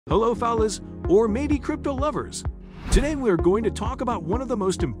Hello fellas, or maybe crypto lovers. Today we are going to talk about one of the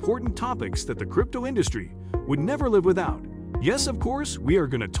most important topics that the crypto industry would never live without. Yes, of course, we are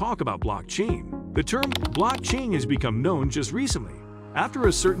going to talk about blockchain. The term blockchain has become known just recently, after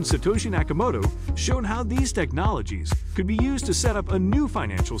a certain Satoshi Nakamoto showed how these technologies could be used to set up a new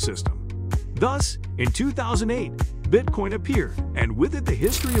financial system. Thus, in 2008, Bitcoin appeared, and with it the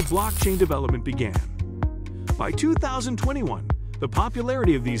history of blockchain development began. By 2021, the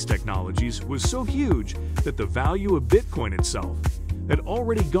popularity of these technologies was so huge that the value of Bitcoin itself had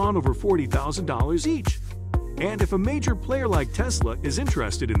already gone over $40,000 each. And if a major player like Tesla is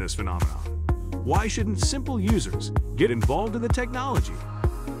interested in this phenomenon, why shouldn't simple users get involved in the technology?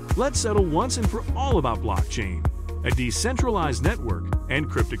 Let's settle once and for all about blockchain, a decentralized network and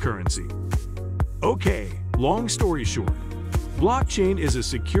cryptocurrency. Okay, long story short, blockchain is a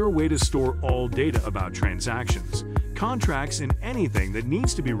secure way to store all data about transactions, contracts, and anything that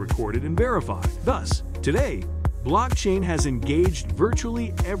needs to be recorded and verified. Thus, today, blockchain has engaged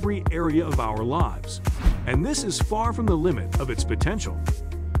virtually every area of our lives, and this is far from the limit of its potential.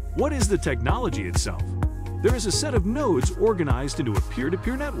 What is the technology itself? There is a set of nodes organized into a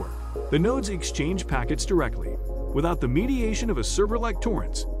peer-to-peer network. The nodes exchange packets directly, without the mediation of a server like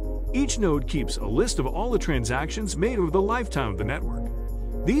Torrents. Each node keeps a list of all the transactions made over the lifetime of the network.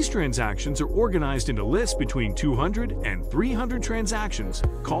 These transactions are organized into lists between 200 and 300 transactions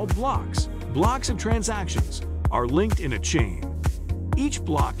called blocks. Blocks of transactions are linked in a chain. Each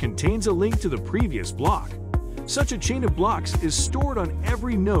block contains a link to the previous block. Such a chain of blocks is stored on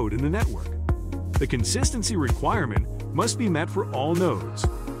every node in the network. The consistency requirement must be met for all nodes.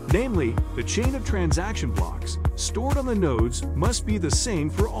 Namely, the chain of transaction blocks stored on the nodes must be the same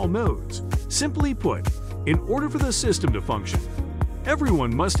for all nodes. Simply put, in order for the system to function,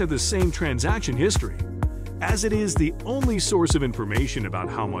 everyone must have the same transaction history, as it is the only source of information about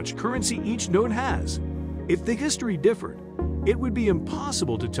how much currency each node has. If the history differed, it would be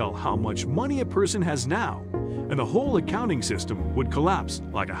impossible to tell how much money a person has now, and the whole accounting system would collapse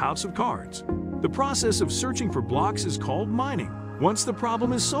like a house of cards. The process of searching for blocks is called mining. Once the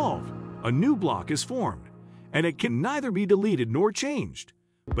problem is solved, a new block is formed, and it can neither be deleted nor changed.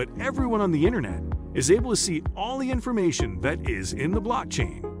 But everyone on the internet is able to see all the information that is in the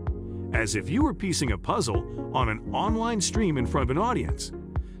blockchain, as if you were piecing a puzzle on an online stream in front of an audience.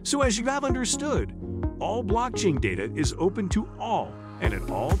 So as you have understood, all blockchain data is open to all and at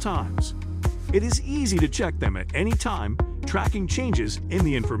all times. It is easy to check them at any time, tracking changes in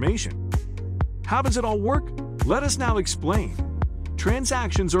the information. How does it all work? Let us now explain.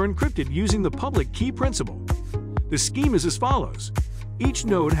 Transactions are encrypted using the public key principle. The scheme is as follows. Each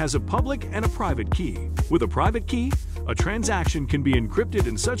node has a public and a private key. With a private key, a transaction can be encrypted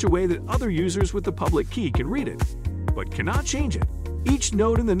in such a way that other users with the public key can read it, but cannot change it. Each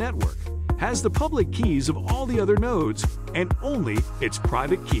node in the network has the public keys of all the other nodes and only its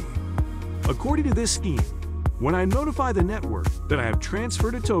private key. According to this scheme, when I notify the network that I have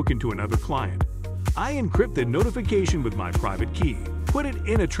transferred a token to another client, I encrypt the notification with my private key, put it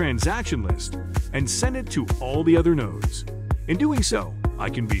in a transaction list, and send it to all the other nodes. In doing so, I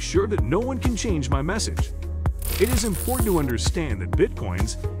can be sure that no one can change my message. It is important to understand that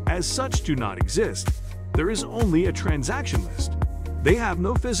Bitcoins, as such, do not exist. There is only a transaction list. They have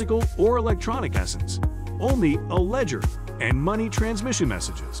no physical or electronic essence, only a ledger and money transmission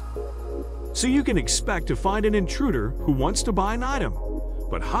messages. So you can expect to find an intruder who wants to buy an item,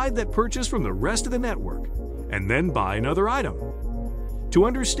 but hide that purchase from the rest of the network, and then buy another item. To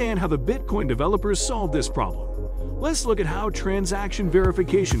understand how the Bitcoin developers solved this problem, let's look at how transaction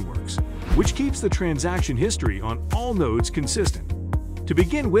verification works, which keeps the transaction history on all nodes consistent. To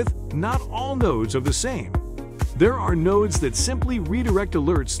begin with, not all nodes are the same. There are nodes that simply redirect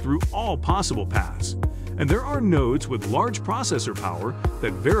alerts through all possible paths, and there are nodes with large processor power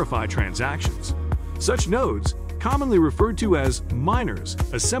that verify transactions. Such nodes, commonly referred to as miners,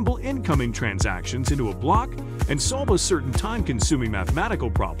 assemble incoming transactions into a block and solve a certain time-consuming mathematical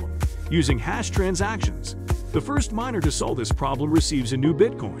problem using hash transactions. The first miner to solve this problem receives a new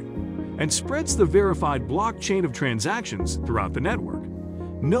Bitcoin and spreads the verified blockchain of transactions throughout the network.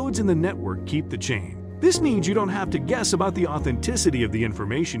 Nodes in the network keep the chain. This means you don't have to guess about the authenticity of the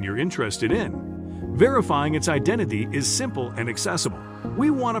information you're interested in. Verifying its identity is simple and accessible.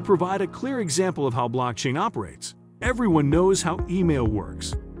 We want to provide a clear example of how blockchain operates. Everyone knows how email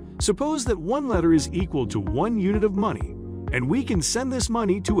works. Suppose that one letter is equal to 1 unit of money, and we can send this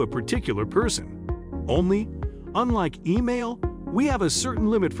money to a particular person. Only, unlike email, we have a certain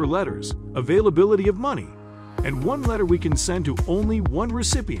limit for letters, availability of money, and one letter we can send to only one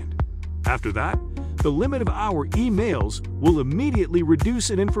recipient. After that, the limit of our emails will immediately reduce,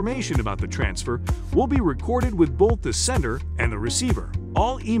 and information about the transfer will be recorded with both the sender and the receiver.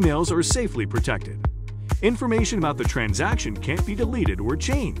 All emails are safely protected. Information about the transaction can't be deleted or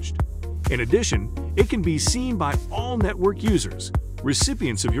changed. In addition, it can be seen by all network users,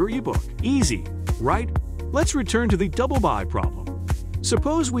 recipients of your ebook. Easy, right? Let's return to the double buy problem.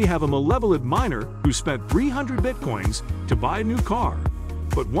 Suppose we have a malevolent miner who spent 300 bitcoins to buy a new car,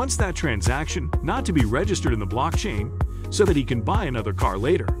 but wants that transaction not to be registered in the blockchain so that he can buy another car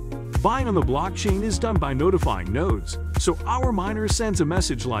later. Buying on the blockchain is done by notifying nodes, so our miner sends a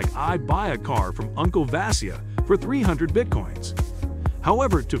message like, "I buy a car from Uncle Vasya for 300 bitcoins."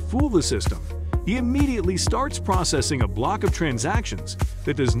 However, to fool the system, he immediately starts processing a block of transactions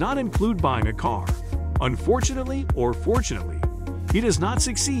that does not include buying a car. Unfortunately or fortunately, he does not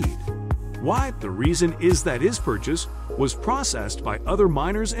succeed. Why? The reason is that his purchase was processed by other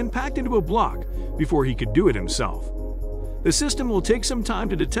miners and packed into a block before he could do it himself. The system will take some time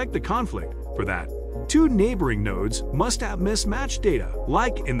to detect the conflict. For that, two neighboring nodes must have mismatched data,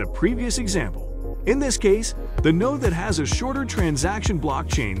 like in the previous example. In this case, the node that has a shorter transaction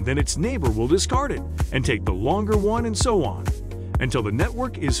blockchain than its neighbor will discard it and take the longer one, and so on, until the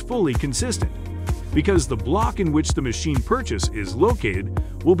network is fully consistent. Because the block in which the machine purchase is located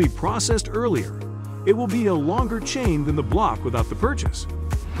will be processed earlier, it will be a longer chain than the block without the purchase.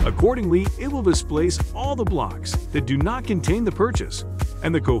 Accordingly, it will displace all the blocks that do not contain the purchase,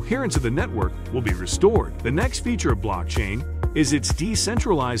 and the coherence of the network will be restored. The next feature of blockchain is its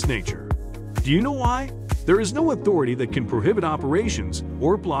decentralized nature. Do you know why? There is no authority that can prohibit operations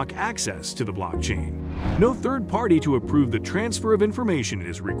or block access to the blockchain. No third party to approve the transfer of information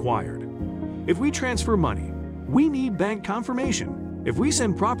is required. If we transfer money, we need bank confirmation. If we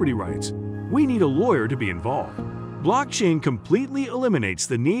send property rights, we need a lawyer to be involved. Blockchain completely eliminates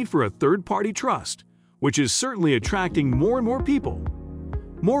the need for a third-party trust, which is certainly attracting more and more people.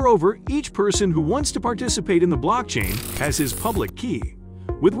 Moreover, each person who wants to participate in the blockchain has his public key,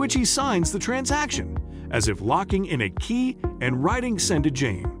 with which he signs the transaction, as if locking in a key and writing "Send to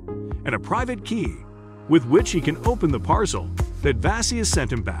Jane," and a private key, with which he can open the parcel that Vasya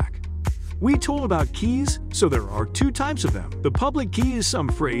sent him back. We told about keys, so there are two types of them. The public key is some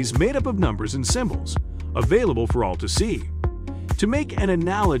phrase made up of numbers and symbols, available for all to see. To make an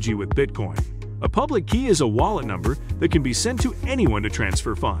analogy with Bitcoin, a public key is a wallet number that can be sent to anyone to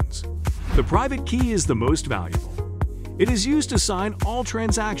transfer funds. The private key is the most valuable. It is used to sign all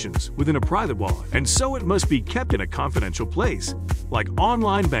transactions within a private wallet, and so it must be kept in a confidential place, like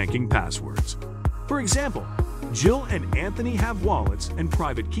online banking passwords. For example, Jill and Anthony have wallets and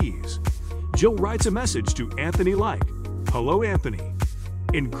private keys. Jill writes a message to Anthony like, "Hello Anthony,"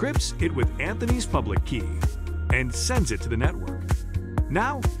 encrypts it with Anthony's public key, and sends it to the network.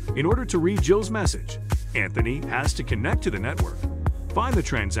 Now, in order to read Jill's message, Anthony has to connect to the network, find the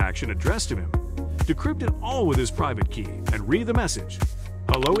transaction addressed to him, decrypt it all with his private key, and read the message.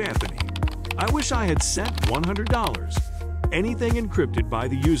 "Hello Anthony, I wish I had sent $100. Anything encrypted by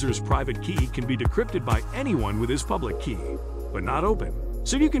the user's private key can be decrypted by anyone with his public key, but not open.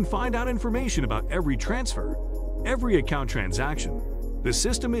 So you can find out information about every transfer, every account transaction. The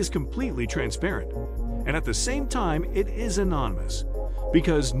system is completely transparent, and at the same time it is anonymous,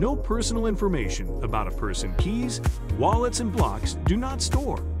 because no personal information about a person keys, wallets, and blocks do not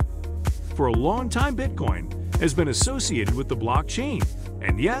store. For a long time, Bitcoin has been associated with the blockchain,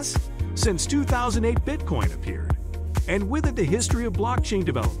 and yes, since 2008 Bitcoin appeared, and with it the history of blockchain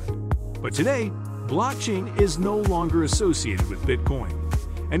development. But today, blockchain is no longer associated with Bitcoin,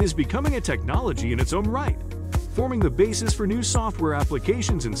 and is becoming a technology in its own right, forming the basis for new software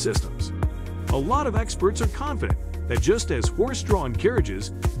applications and systems. A lot of experts are confident that just as horse-drawn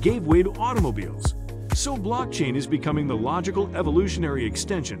carriages gave way to automobiles, so blockchain is becoming the logical evolutionary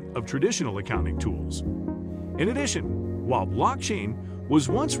extension of traditional accounting tools. In addition, while blockchain was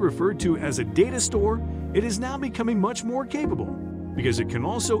once referred to as a data store, it is now becoming much more capable because it can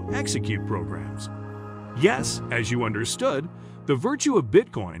also execute programs. Yes, as you understood, the virtue of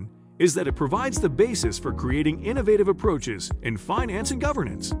Bitcoin is that it provides the basis for creating innovative approaches in finance and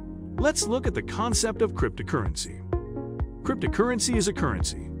governance. Let's look at the concept of cryptocurrency. Cryptocurrency is a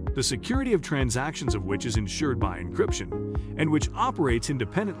currency, the security of transactions of which is ensured by encryption, and which operates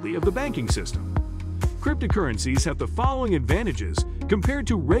independently of the banking system. Cryptocurrencies have the following advantages compared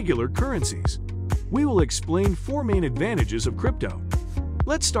to regular currencies. We will explain four main advantages of crypto.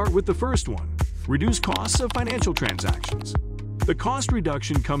 Let's start with the first one: reduce costs of financial transactions. The cost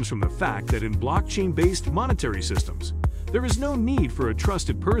reduction comes from the fact that in blockchain-based monetary systems, there is no need for a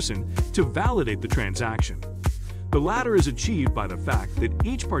trusted person to validate the transaction. The latter is achieved by the fact that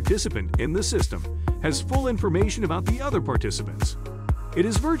each participant in the system has full information about the other participants. It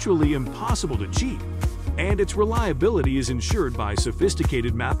is virtually impossible to cheat, and its reliability is ensured by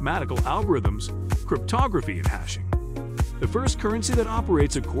sophisticated mathematical algorithms, cryptography, and hashing. The first currency that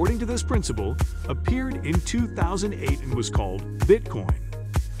operates according to this principle appeared in 2008 and was called Bitcoin.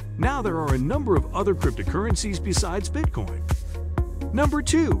 Now there are a number of other cryptocurrencies besides Bitcoin. Number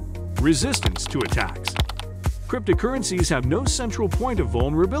 2. Resistance to attacks. Cryptocurrencies have no central point of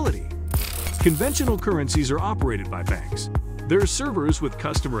vulnerability. Conventional currencies are operated by banks. Their servers with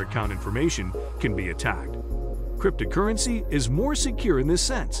customer account information can be attacked. Cryptocurrency is more secure in this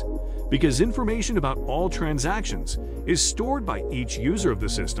sense because information about all transactions is stored by each user of the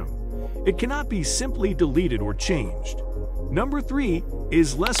system. It cannot be simply deleted or changed. Number 3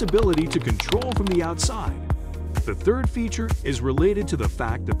 is less ability to control from the outside. The third feature is related to the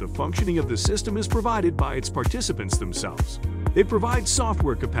fact that the functioning of the system is provided by its participants themselves. They provide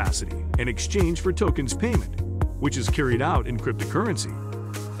software capacity in exchange for tokens payment, which is carried out in cryptocurrency.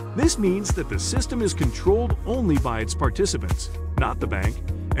 This means that the system is controlled only by its participants, not the bank,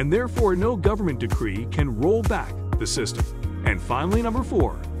 and therefore no government decree can roll back the system. And finally, number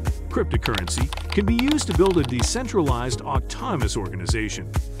 4, cryptocurrency can be used to build a decentralized autonomous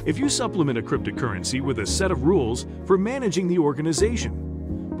organization. If you supplement a cryptocurrency with a set of rules for managing the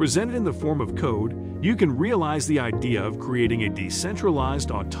organization, presented in the form of code, you can realize the idea of creating a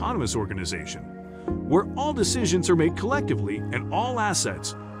decentralized autonomous organization, where all decisions are made collectively and all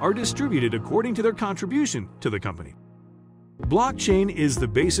assets are distributed according to their contribution to the company. Blockchain is the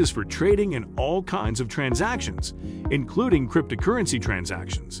basis for trading in all kinds of transactions, including cryptocurrency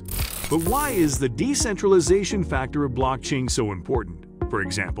transactions. But why is the decentralization factor of blockchain so important? For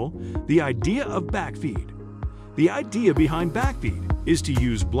example, the idea of backfeed. The idea behind backfeed is to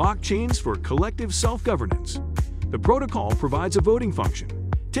use blockchains for collective self-governance. The protocol provides a voting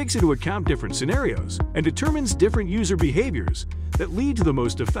function, takes into account different scenarios, and determines different user behaviors that lead to the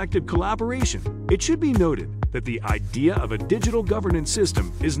most effective collaboration. It should be noted that the idea of a digital governance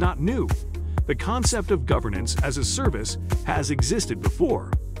system is not new. The concept of governance as a service has existed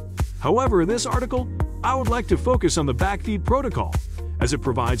before. However, in this article, I would like to focus on the backfeed protocol, as it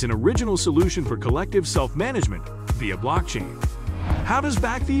provides an original solution for collective self-management via blockchain. How does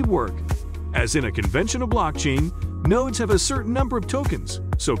backfeed work? As in a conventional blockchain, nodes have a certain number of tokens,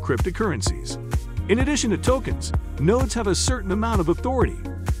 so cryptocurrencies. In addition to tokens, nodes have a certain amount of authority.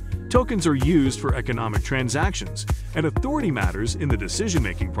 Tokens are used for economic transactions, and authority matters in the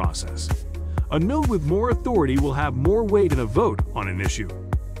decision-making process. A node with more authority will have more weight in a vote on an issue.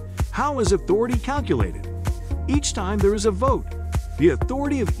 How is authority calculated? Each time there is a vote, the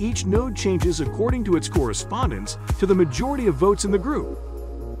authority of each node changes according to its correspondence to the majority of votes in the group.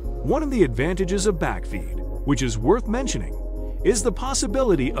 One of the advantages of backfeed, which is worth mentioning, is the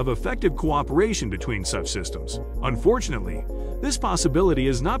possibility of effective cooperation between such systems. Unfortunately, this possibility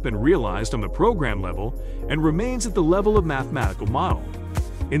has not been realized on the program level and remains at the level of mathematical model.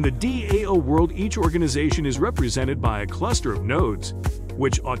 In the DAO world, each organization is represented by a cluster of nodes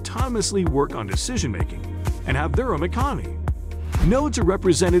which autonomously work on decision-making and have their own economy. Nodes are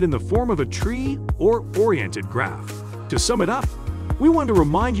represented in the form of a tree or oriented graph. To sum it up, we want to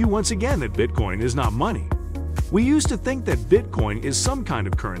remind you once again that Bitcoin is not money. We used to think that Bitcoin is some kind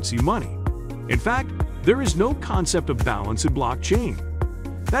of currency money. In fact, there is no concept of balance in blockchain.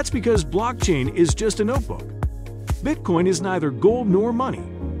 That's because blockchain is just a notebook. Bitcoin is neither gold nor money,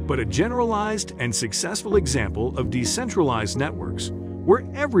 but a generalized and successful example of decentralized networks where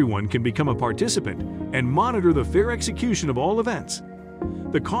everyone can become a participant and monitor the fair execution of all events.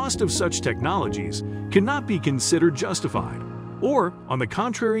 The cost of such technologies cannot be considered justified, or, on the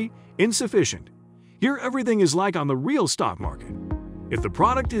contrary, insufficient. Here everything is like on the real stock market. If the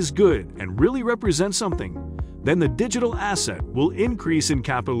product is good and really represents something, then the digital asset will increase in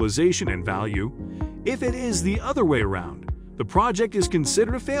capitalization and value. If it is the other way around, the project is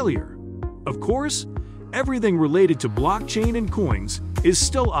considered a failure. Of course, everything related to blockchain and coins is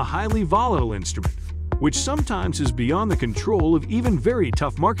still a highly volatile instrument, which sometimes is beyond the control of even very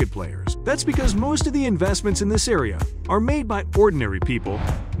tough market players. That's because most of the investments in this area are made by ordinary people,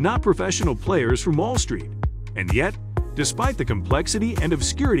 not professional players from Wall Street. And yet, despite the complexity and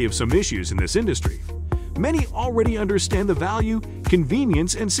obscurity of some issues in this industry, many already understand the value,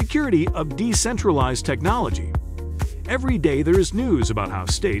 convenience, and security of decentralized technology. Every day there is news about how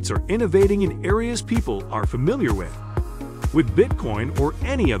states are innovating in areas people are familiar with. With Bitcoin or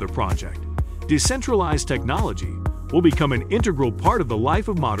any other project, decentralized technology will become an integral part of the life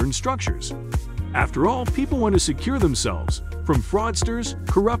of modern structures. After all, people want to secure themselves from fraudsters,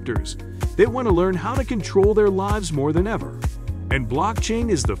 corruptors. They want to learn how to control their lives more than ever. And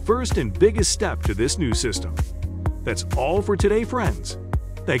blockchain is the first and biggest step to this new system. That's all for today, friends.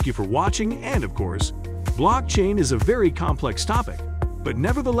 Thank you for watching, and of course, blockchain is a very complex topic, but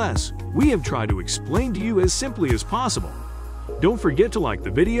nevertheless, we have tried to explain to you as simply as possible. Don't forget to like the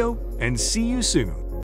video, and see you soon.